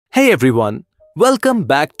Hey everyone, welcome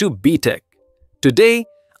back to BTech. Today,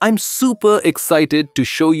 I'm super excited to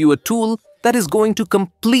show you a tool that is going to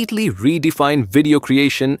completely redefine video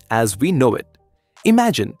creation as we know it.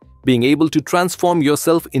 Imagine being able to transform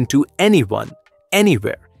yourself into anyone,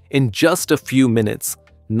 anywhere, in just a few minutes,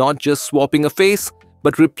 not just swapping a face,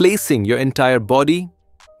 but replacing your entire body,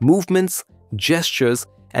 movements, gestures,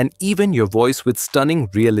 and even your voice with stunning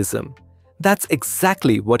realism. That's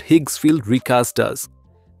exactly what Higgsfield Recast does.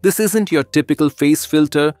 This isn't your typical face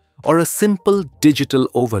filter or a simple digital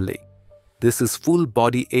overlay. This is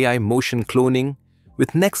full-body AI motion cloning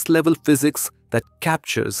with next-level physics that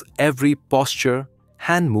captures every posture,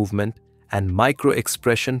 hand movement, and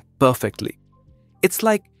micro-expression perfectly. It's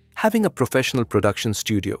like having a professional production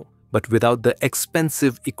studio, but without the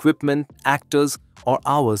expensive equipment, actors, or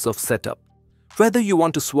hours of setup. Whether you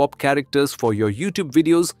want to swap characters for your YouTube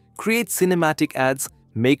videos, create cinematic ads,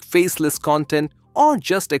 make faceless content, or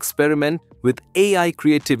just experiment with AI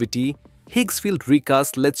creativity, Higgsfield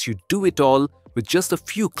Recast lets you do it all with just a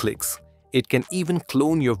few clicks. It can even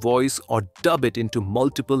clone your voice or dub it into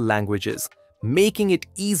multiple languages, making it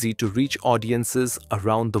easy to reach audiences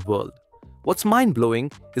around the world. What's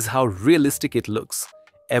mind-blowing is how realistic it looks.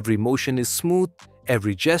 Every motion is smooth,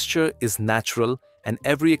 every gesture is natural, and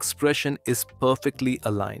every expression is perfectly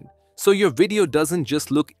aligned. So your video doesn't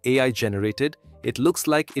just look AI-generated, it looks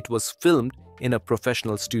like it was filmed in a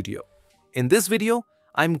professional studio. In this video,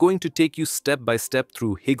 I'm going to take you step by step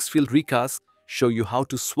through Higgsfield Recast, show you how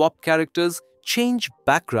to swap characters, change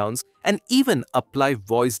backgrounds, and even apply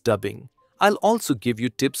voice dubbing. I'll also give you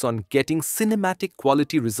tips on getting cinematic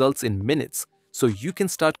quality results in minutes so you can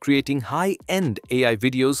start creating high-end AI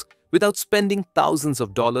videos without spending thousands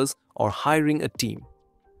of dollars or hiring a team.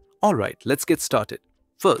 Alright, let's get started.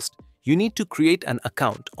 First, you need to create an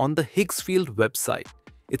account on the Higgsfield website.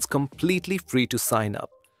 It's completely free to sign up.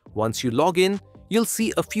 Once you log in, you'll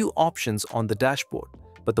see a few options on the dashboard,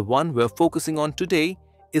 but the one we're focusing on today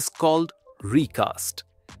is called Recast.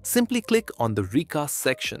 Simply click on the Recast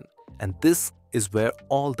section, and this is where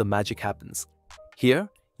all the magic happens. Here,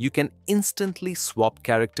 you can instantly swap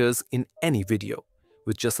characters in any video.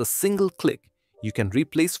 With just a single click, you can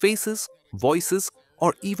replace faces, voices,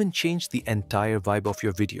 or even change the entire vibe of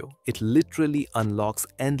your video. It literally unlocks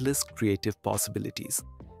endless creative possibilities.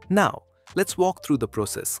 Now, let's walk through the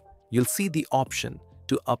process. You'll see the option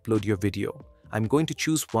to upload your video. I'm going to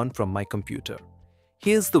choose one from my computer.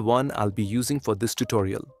 Here's the one I'll be using for this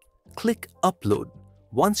tutorial. Click Upload.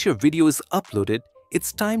 Once your video is uploaded,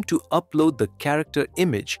 it's time to upload the character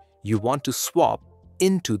image you want to swap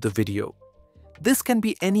into the video. This can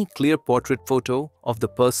be any clear portrait photo of the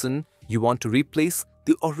person you want to replace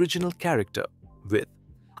the original character with.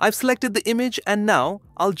 I've selected the image and now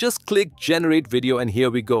I'll just click Generate Video and here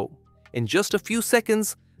we go. In just a few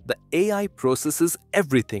seconds, the AI processes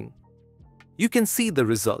everything. You can see the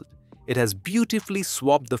result. It has beautifully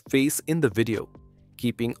swapped the face in the video,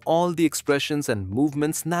 keeping all the expressions and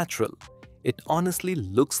movements natural. It honestly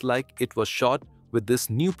looks like it was shot with this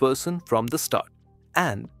new person from the start.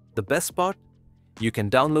 And the best part? You can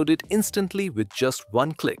download it instantly with just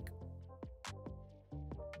one click.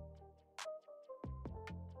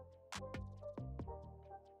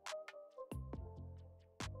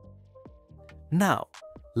 Now,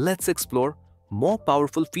 let's explore more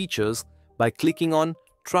powerful features by clicking on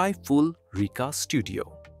Try Full Recast Studio.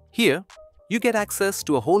 Here, you get access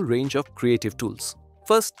to a whole range of creative tools.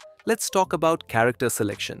 First, let's talk about character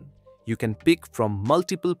selection. You can pick from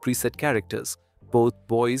multiple preset characters, both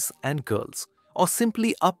boys and girls, or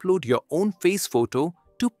simply upload your own face photo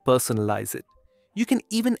to personalize it. You can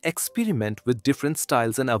even experiment with different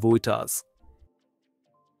styles and avatars.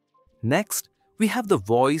 Next, we have the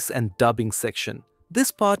voice and dubbing section.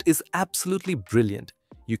 This part is absolutely brilliant.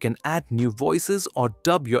 You can add new voices or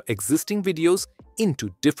dub your existing videos into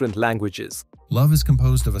different languages. Love is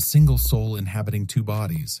composed of a single soul inhabiting two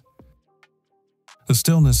bodies. The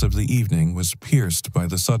stillness of the evening was pierced by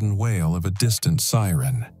the sudden wail of a distant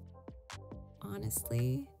siren.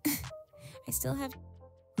 Honestly, I still have...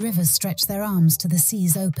 Rivers stretch their arms to the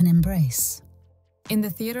sea's open embrace. In the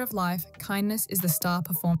theater of life, kindness is the star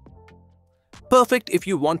performer. Perfect if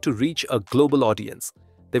you want to reach a global audience.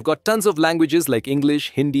 They've got tons of languages like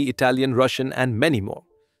English, Hindi, Italian, Russian, and many more.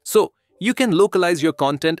 So, you can localize your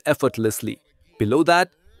content effortlessly. Below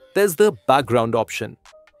that, there's the background option.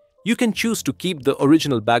 You can choose to keep the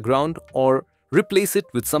original background or replace it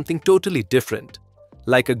with something totally different,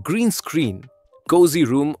 like a green screen, cozy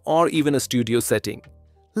room, or even a studio setting.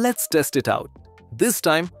 Let's test it out. This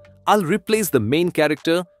time, I'll replace the main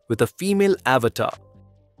character with a female avatar.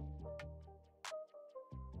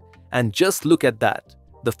 And just look at that.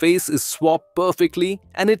 The face is swapped perfectly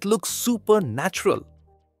and it looks super natural.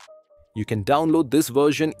 You can download this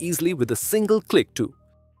version easily with a single click too.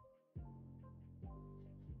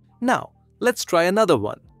 Now, let's try another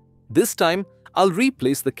one. This time, I'll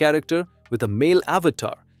replace the character with a male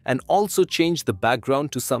avatar and also change the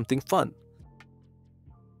background to something fun.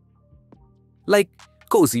 Like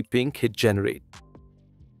cozy pink, hit generate.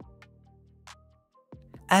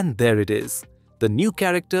 And there it is. The new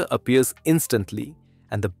character appears instantly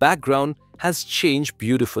and the background has changed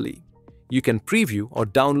beautifully. You can preview or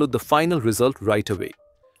download the final result right away.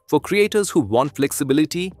 For creators who want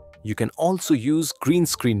flexibility, you can also use green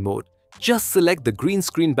screen mode. Just select the green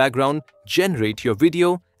screen background, generate your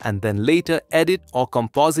video, and then later edit or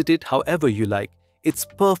composite it however you like. It's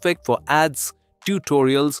perfect for ads,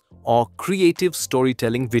 tutorials, or creative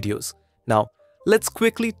storytelling videos. Now, let's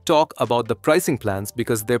quickly talk about the pricing plans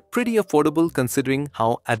because they're pretty affordable considering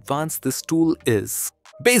how advanced this tool is.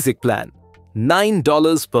 Basic plan,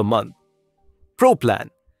 $9 per month. Pro plan,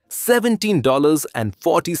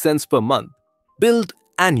 $17.40 per month, billed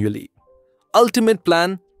annually. Ultimate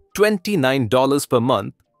plan, $29 per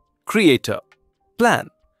month. Creator plan,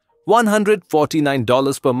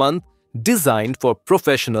 $149 per month, designed for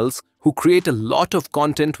professionals who create a lot of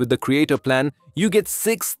content. With the creator plan, you get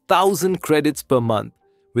 6,000 credits per month.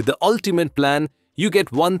 With the ultimate plan, you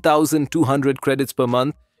get 1,200 credits per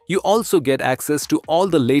month. You also get access to all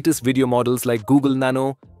the latest video models like Google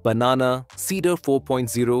Nano, Banana, Cedar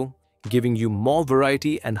 4.0, giving you more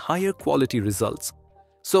variety and higher quality results.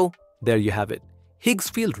 So, there you have it.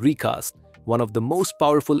 Higgsfield Recast, one of the most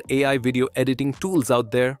powerful AI video editing tools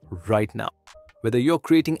out there right now. Whether you're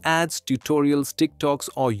creating ads, tutorials, TikToks,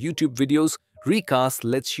 or YouTube videos, Recast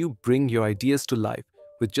lets you bring your ideas to life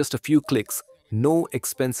with just a few clicks. No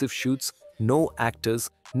expensive shoots, no actors,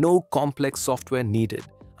 no complex software needed.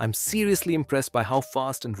 I'm seriously impressed by how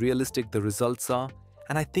fast and realistic the results are,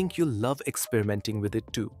 and I think you'll love experimenting with it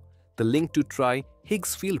too. The link to try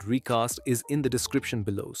Higgsfield Recast is in the description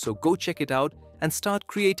below, so go check it out and start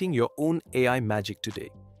creating your own AI magic today.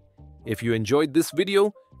 If you enjoyed this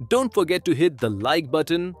video, don't forget to hit the like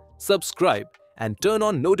button, subscribe, and turn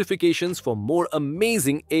on notifications for more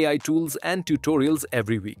amazing AI tools and tutorials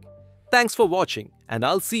every week. Thanks for watching, and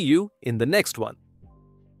I'll see you in the next one.